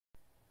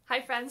Hi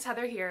friends,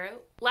 Heather here.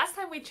 Last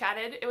time we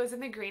chatted, it was in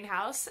the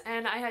greenhouse,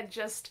 and I had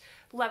just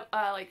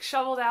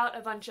shoveled out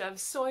a bunch of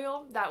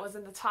soil that was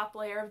in the top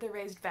layer of the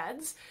raised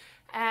beds,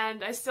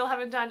 and I still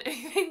haven't done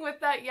anything with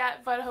that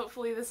yet, but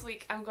hopefully this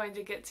week I'm going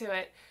to get to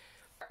it.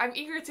 I'm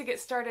eager to get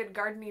started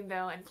gardening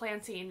though and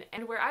planting,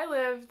 and where I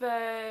live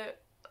the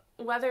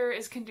weather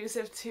is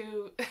conducive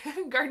to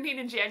gardening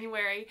in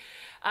January,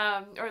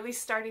 or at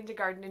least starting to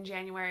garden in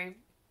January.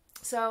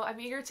 So I'm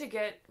eager to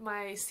get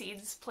my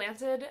seeds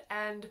planted,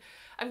 and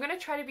I'm going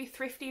to try to be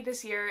thrifty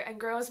this year and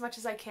grow as much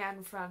as I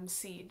can from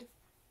seed.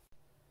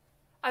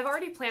 I've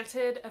already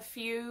planted a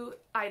few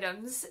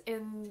items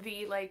in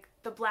the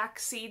black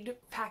seed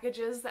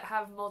packages that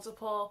have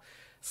multiple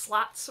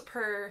slots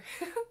per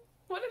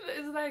what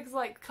is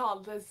that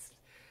called? This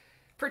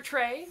per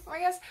tray, I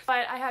guess.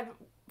 But I had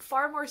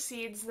far more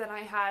seeds than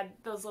I had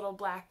those little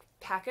black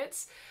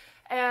packets,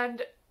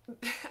 and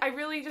I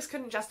really just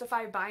couldn't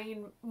justify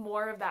buying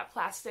more of that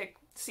plastic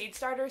seed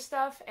starter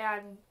stuff,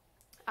 and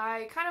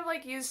I kind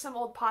of used some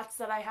old pots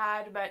that I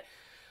had, but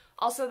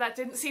also that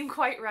didn't seem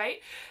quite right.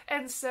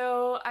 And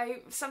so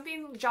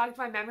something jogged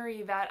my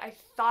memory that I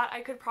thought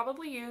I could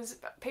probably use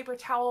paper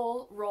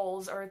towel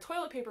rolls or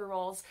toilet paper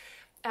rolls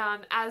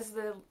as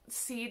the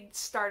seed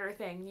starter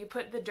thing. You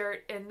put the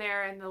dirt in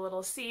there and the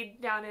little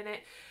seed down in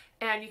it,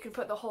 and you can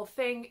put the whole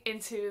thing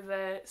into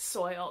the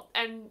soil.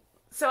 And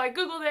so I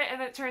googled it,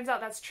 and it turns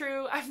out that's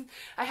true.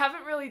 I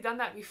haven't really done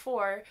that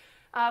before,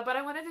 but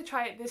I wanted to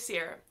try it this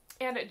year.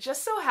 And it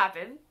just so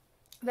happened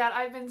that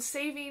I've been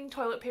saving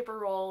toilet paper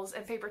rolls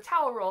and paper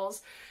towel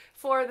rolls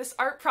for this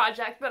art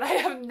project that I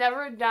have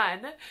never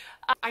done.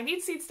 I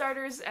need seed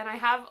starters, and I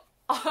have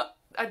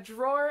a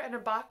drawer and a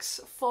box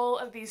full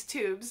of these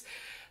tubes.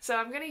 So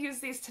I'm going to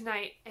use these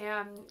tonight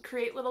and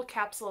create little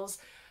capsules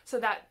so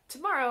that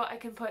tomorrow I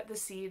can put the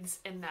seeds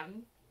in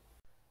them.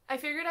 I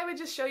figured I would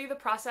just show you the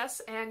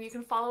process, and you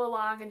can follow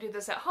along and do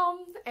this at home.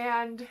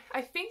 And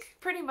I think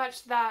pretty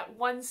much that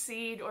one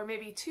seed or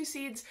maybe two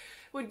seeds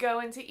would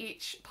go into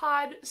each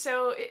pod.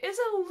 So it is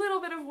a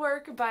little bit of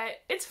work, but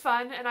it's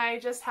fun, and I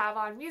just have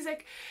on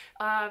music.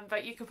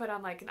 But you can put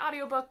on an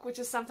audiobook, which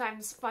is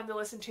sometimes fun to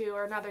listen to,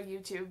 or another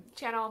YouTube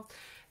channel,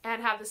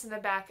 and have this in the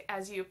back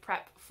as you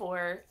prep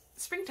for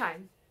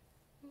springtime.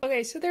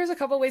 Okay, so there's a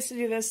couple ways to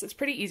do this. It's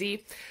pretty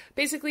easy.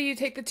 Basically, you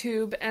take the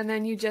tube and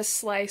then you just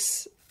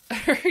slice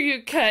or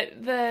you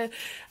cut the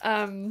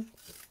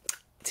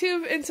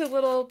tube into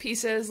little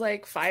pieces,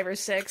 like 5 or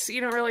 6. You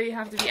don't really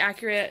have to be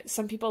accurate.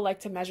 Some people like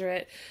to measure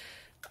it.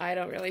 I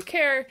don't really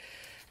care.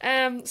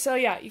 So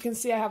yeah, you can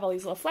see I have all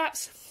these little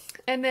flaps.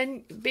 And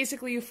then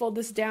basically you fold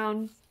this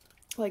down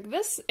like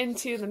this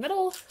into the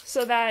middle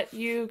so that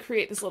you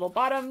create this little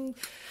bottom.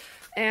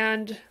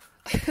 And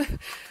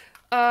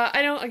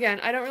I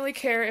don't really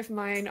care if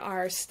mine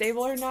are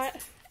stable or not.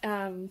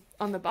 On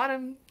the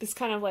bottom, it's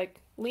kind of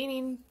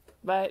leaning,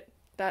 but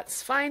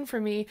that's fine for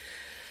me.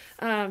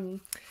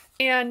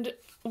 And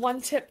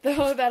one tip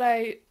though that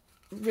I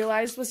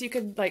realized was you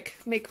could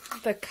make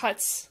the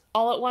cuts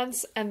all at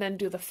once and then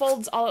do the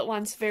folds all at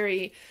once.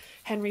 Very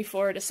Henry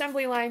Ford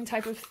assembly line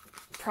type of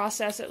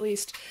process, at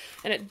least.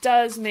 And it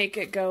does make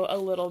it go a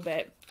little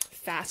bit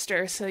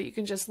faster, so you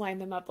can just line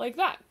them up like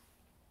that.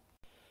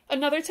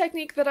 Another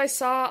technique that I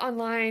saw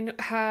online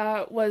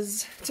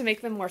was to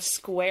make them more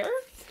square.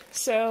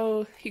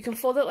 So you can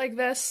fold it like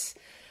this,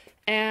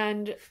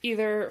 and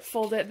either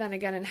fold it then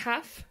again in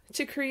half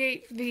to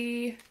create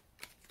the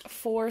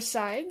 4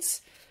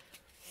 sides,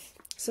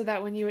 so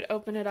that when you would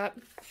open it up,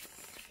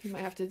 you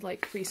might have to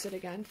crease it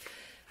again.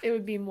 It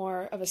would be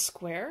more of a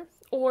square.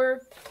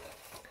 Or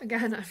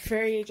again, I'm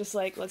very just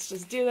let's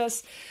just do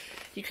this.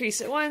 You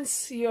crease it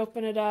once, you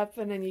open it up,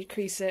 and then you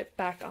crease it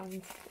back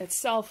on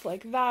itself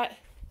like that.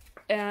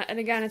 And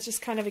again, it's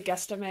just kind of a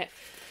guesstimate.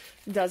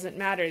 Doesn't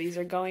matter. These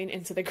are going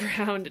into the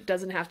ground. It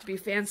doesn't have to be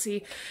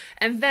fancy.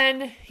 And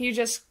then you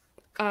just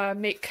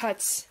make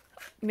cuts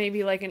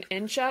maybe an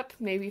inch up,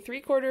 maybe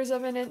 3/4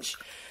 of an inch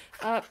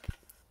up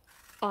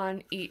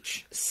on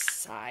each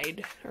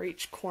side or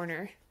each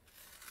corner.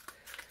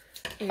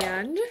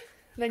 And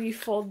then you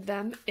fold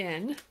them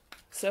in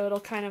so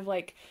it'll kind of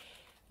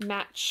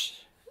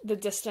match the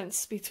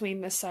distance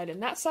between this side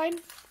and that side.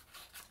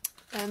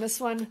 And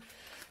this one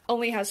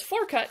only has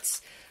 4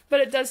 cuts, but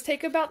it does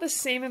take about the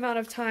same amount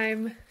of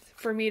time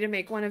for me to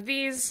make one of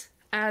these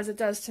as it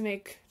does to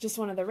make just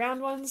one of the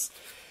round ones.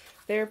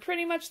 They're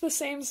pretty much the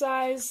same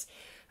size,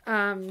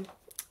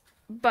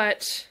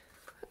 but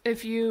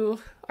if you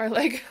are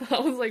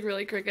that was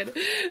really crooked.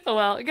 Oh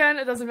well, again,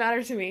 it doesn't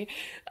matter to me.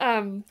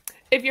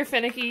 If you're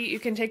finicky, you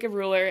can take a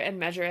ruler and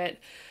measure it.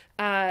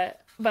 But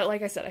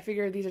like I said, I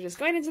figured these are just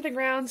going into the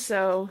ground,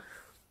 so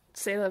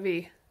c'est la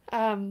vie.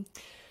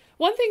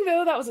 One thing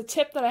though, that was a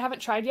tip that I haven't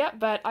tried yet,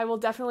 but I will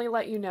definitely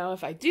let you know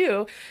if I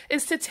do,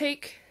 is to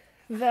take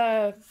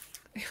let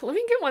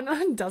me get one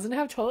that doesn't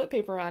have toilet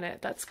paper on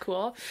it. That's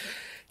cool.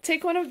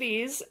 Take one of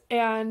these,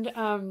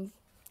 and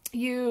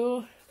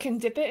you can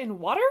dip it in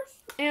water,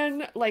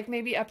 and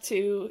maybe up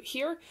to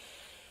here,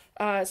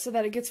 so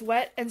that it gets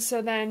wet, and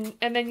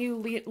then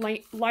you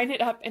line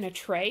it up in a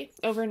tray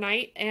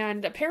overnight.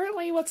 And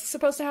apparently what's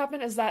supposed to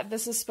happen is that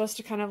this is supposed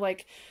to kind of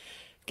like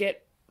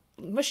get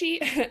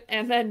mushy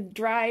and then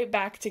dry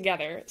back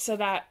together, so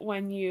that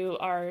when you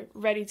are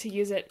ready to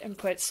use it and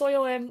put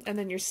soil in and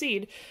then your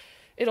seed,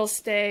 it'll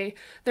stay.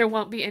 There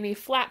won't be any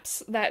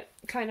flaps that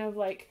kind of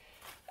like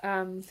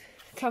come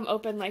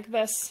open like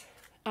this.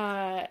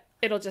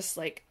 It'll just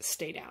like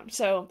stay down.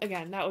 So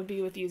again, that would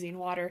be with using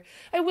water.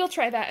 I will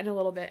try that in a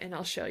little bit and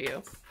I'll show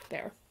you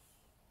there.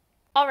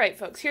 All right,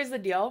 folks, here's the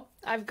deal.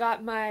 I've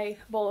got my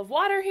bowl of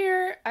water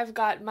here. I've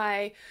got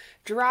my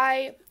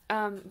dry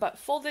but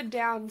folded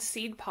down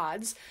seed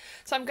pods.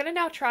 So I'm gonna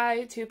now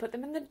try to put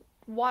them in the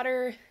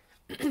water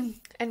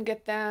and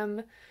get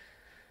them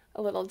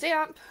a little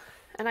damp.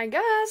 And I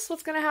guess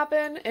what's gonna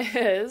happen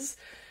is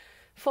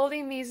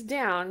folding these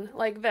down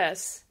like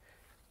this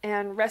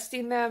and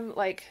resting them,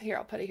 like, here,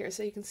 I'll put it here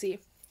so you can see.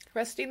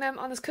 Resting them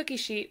on this cookie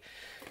sheet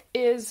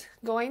is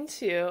going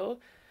to,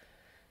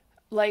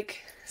 like,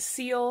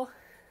 seal.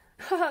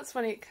 That's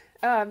funny.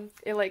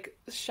 It, like,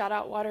 shot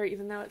out water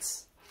even though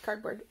it's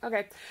cardboard.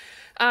 Okay.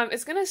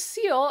 It's going to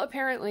seal,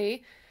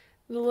 apparently,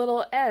 the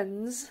little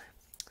ends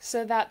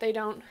so that they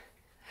don't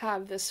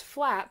have this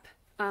flap,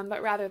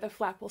 but rather the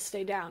flap will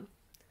stay down.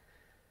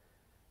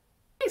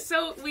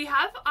 So we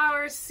have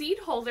our seed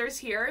holders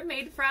here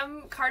made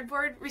from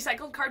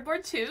recycled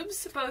cardboard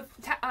tubes, both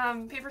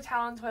paper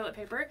towel and toilet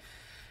paper.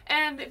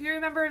 And if you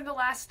remember in the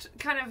last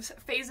kind of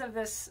phase of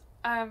this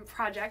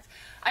project,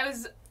 I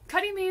was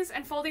cutting these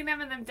and folding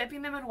them and then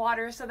dipping them in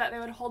water so that they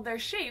would hold their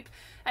shape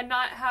and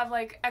not have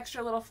like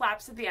extra little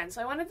flaps at the end.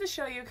 So I wanted to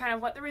show you kind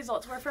of what the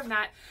results were from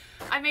that.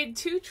 I made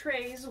 2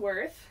 trays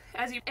worth,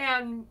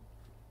 and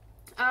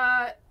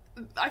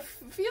I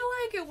feel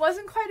like it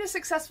wasn't quite as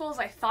successful as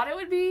I thought it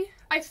would be.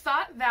 I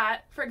thought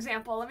that, for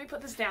example, let me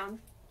put this down.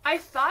 I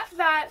thought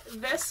that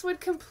this would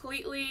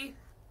completely,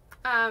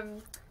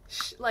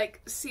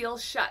 like, seal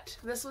shut.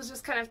 This was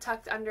just kind of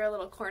tucked under a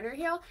little corner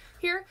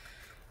here.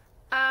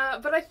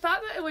 But I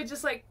thought that it would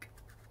just, like,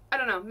 I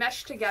don't know,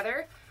 mesh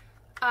together.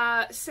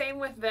 Same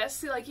with this.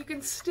 See, like, you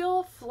can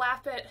still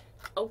flap it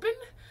open,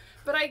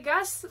 but I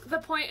guess the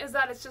point is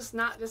that it's just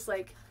not just,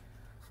 like,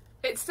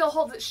 it still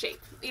holds its shape,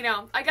 you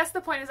know. I guess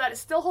the point is that it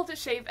still holds its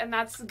shape, and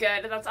that's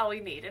good, and that's all we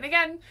need. And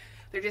again,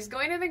 they're just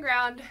going in the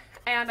ground,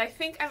 and I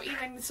think I'm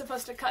even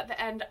supposed to cut the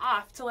end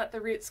off to let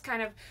the roots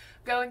kind of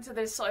go into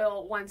the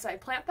soil once I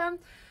plant them.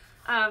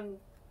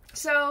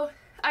 So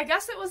I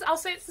guess I'll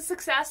say it's a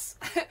success.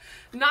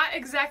 Not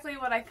exactly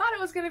what I thought it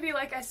was going to be,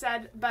 like I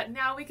said, but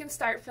now we can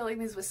start filling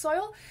these with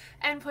soil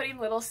and putting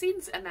little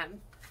seeds in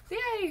them.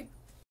 Yay!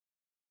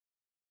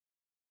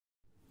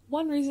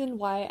 One reason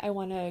why I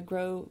want to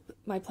grow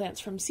my plants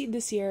from seed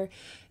this year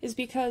is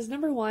because,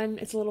 number one,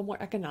 it's a little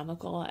more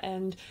economical,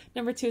 and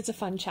number two, it's a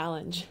fun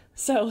challenge.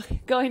 So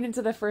going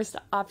into the first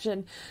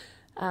option,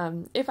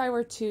 if I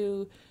were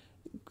to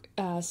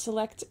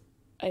select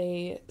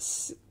a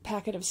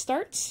packet of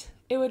starts,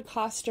 it would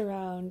cost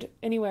around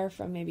anywhere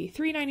from maybe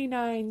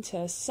 $3.99 to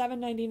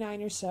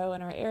 $7.99 or so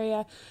in our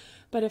area.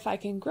 But if I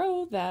can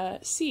grow the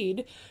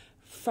seed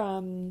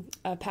from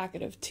a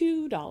packet of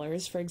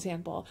 $2, for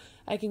example,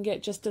 I can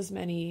get just as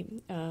many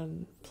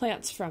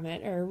plants from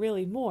it, or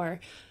really more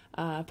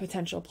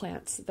potential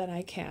plants than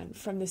I can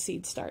from the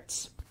seed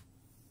starts.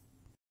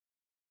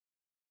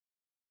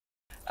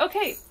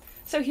 Okay,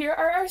 so here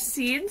are our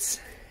seeds.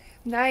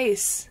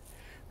 Nice.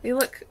 They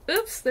look,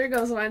 oops, there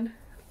goes one.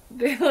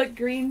 They look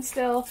green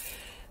still.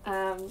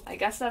 I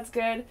guess that's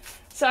good.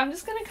 So I'm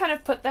just gonna kind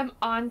of put them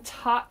on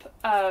top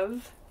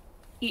of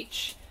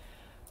each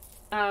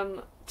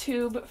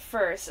tube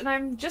first, and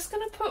I'm just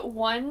gonna put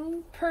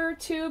one per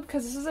tube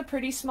because this is a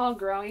pretty small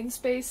growing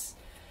space.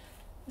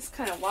 It's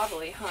kind of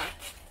wobbly,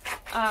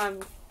 huh?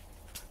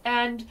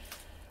 And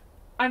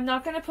I'm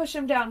not gonna push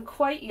them down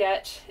quite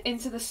yet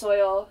into the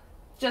soil,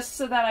 just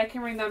so that I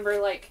can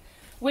remember like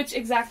which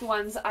exact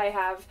ones I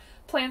have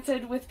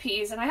planted with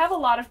peas. And I have a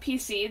lot of pea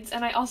seeds,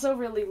 and I also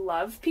really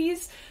love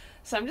peas,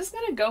 so I'm just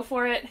gonna go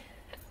for it.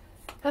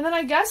 And then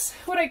I guess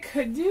what I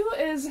could do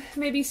is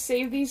maybe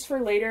save these for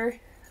later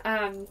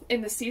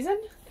in the season,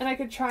 and I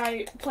could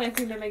try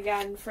planting them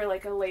again for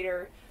like a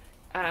later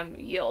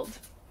yield.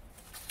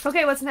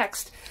 Okay, what's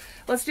next?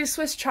 Let's do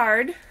Swiss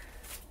chard.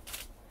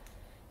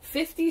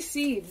 50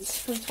 seeds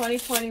from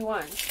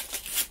 2021.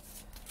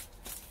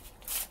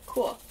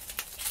 Cool.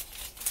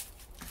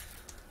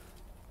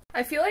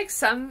 I feel like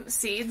some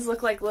seeds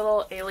look like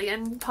little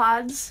alien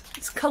pods.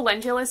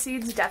 Calendula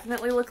seeds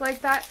definitely look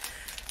like that,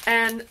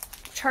 and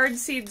chard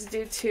seeds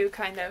do too,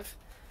 kind of.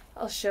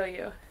 I'll show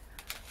you.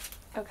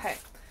 Okay.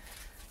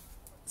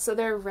 So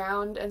they're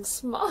round and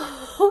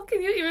small.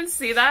 Can you even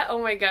see that?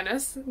 Oh my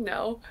goodness,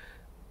 no.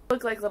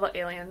 Look like little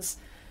aliens.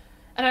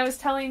 And I was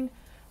telling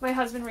my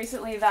husband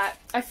recently that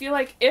I feel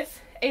like if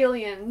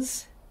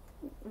aliens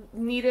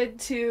needed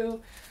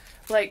to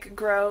like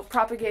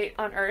propagate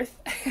on Earth,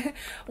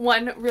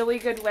 one really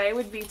good way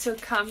would be to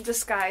come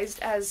disguised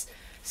as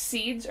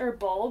seeds or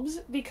bulbs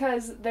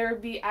because there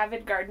would be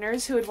avid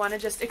gardeners who would want to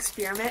just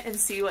experiment and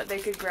see what they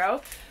could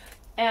grow.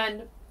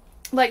 And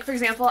like, for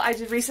example, I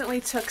just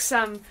recently took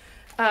some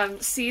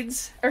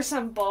seeds or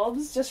some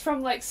bulbs just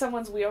from like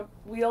someone's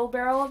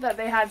wheelbarrow that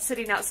they had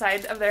sitting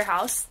outside of their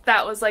house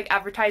that was like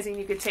advertising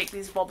you could take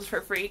these bulbs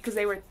for free because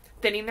they were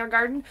thinning their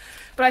garden.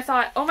 But I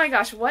thought, oh my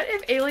gosh, what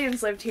if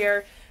aliens lived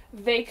here?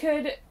 They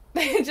could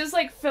just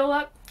like fill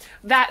up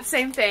that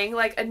same thing,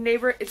 like a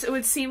neighbor. It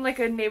would seem like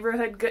a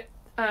neighborhood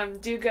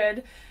good, do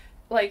good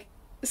like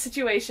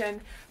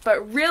situation,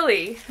 but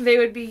really they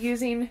would be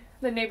using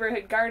the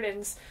neighborhood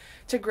gardens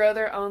to grow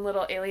their own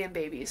little alien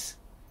babies.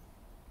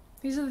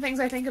 These are the things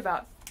I think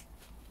about.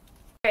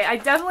 Okay, I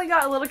definitely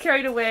got a little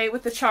carried away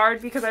with the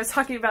chard because I was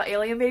talking about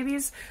alien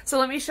babies, so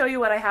let me show you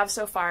what I have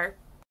so far.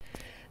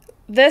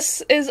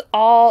 This is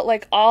all,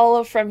 like all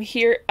of from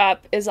here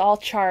up is all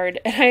chard,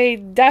 and I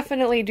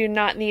definitely do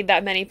not need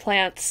that many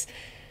plants.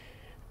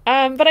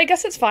 But I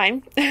guess it's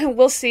fine.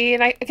 We'll see,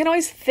 and I can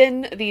always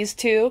thin these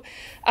two,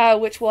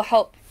 which will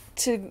help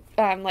to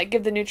like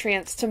give the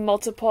nutrients to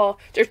multiple,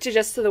 or to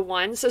just to the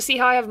one. So see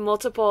how I have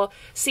multiple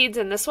seeds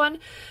in this one?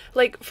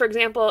 Like, for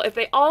example, if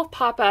they all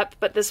pop up,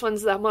 but this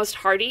one's the most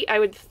hardy, I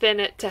would thin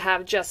it to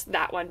have just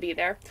that one be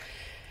there.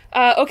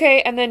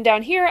 Okay, and then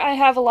down here I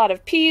have a lot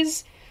of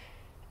peas,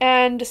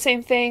 and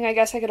same thing, I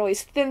guess I could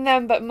always thin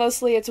them, but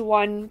mostly it's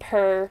one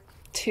per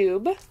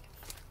tube.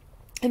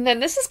 And then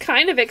this is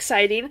kind of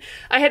exciting.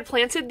 I had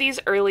planted these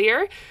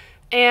earlier,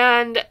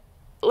 and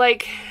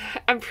like,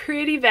 I'm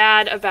pretty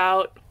bad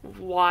about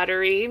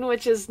watering,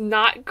 which is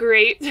not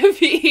great to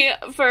be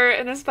for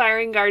an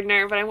aspiring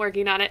gardener, but I'm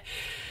working on it.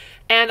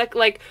 And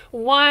like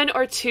one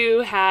or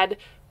two had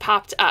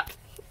popped up,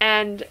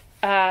 and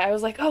I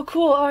was like, oh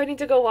cool, oh I need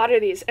to go water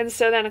these. And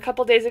so then a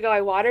couple days ago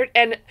I watered,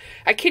 and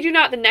I kid you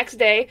not, the next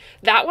day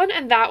that one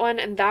and that one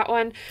and that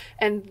one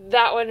and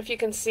that one, if you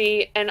can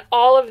see, and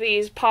all of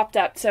these popped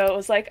up. So it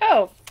was like,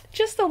 oh,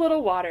 just a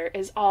little water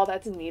is all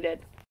that's needed.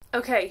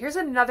 Okay, here's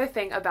another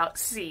thing about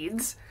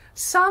seeds.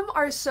 Some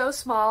are so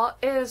small,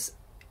 it is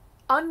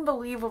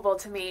unbelievable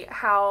to me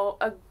how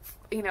a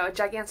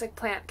gigantic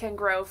plant can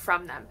grow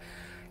from them.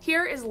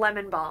 Here is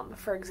lemon balm,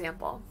 for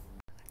example.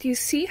 Do you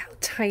see how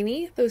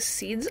tiny those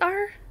seeds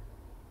are?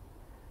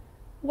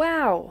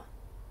 Wow.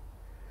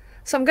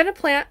 So I'm going to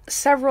plant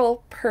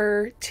several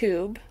per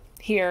tube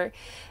here,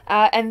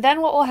 and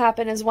then what will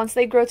happen is once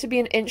they grow to be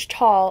an inch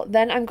tall,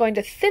 then I'm going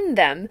to thin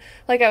them,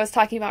 like I was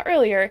talking about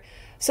earlier,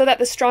 so that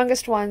the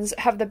strongest ones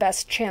have the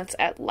best chance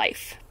at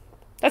life.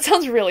 That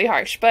sounds really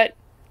harsh, but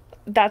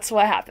that's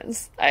what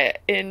happens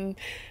in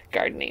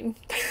gardening.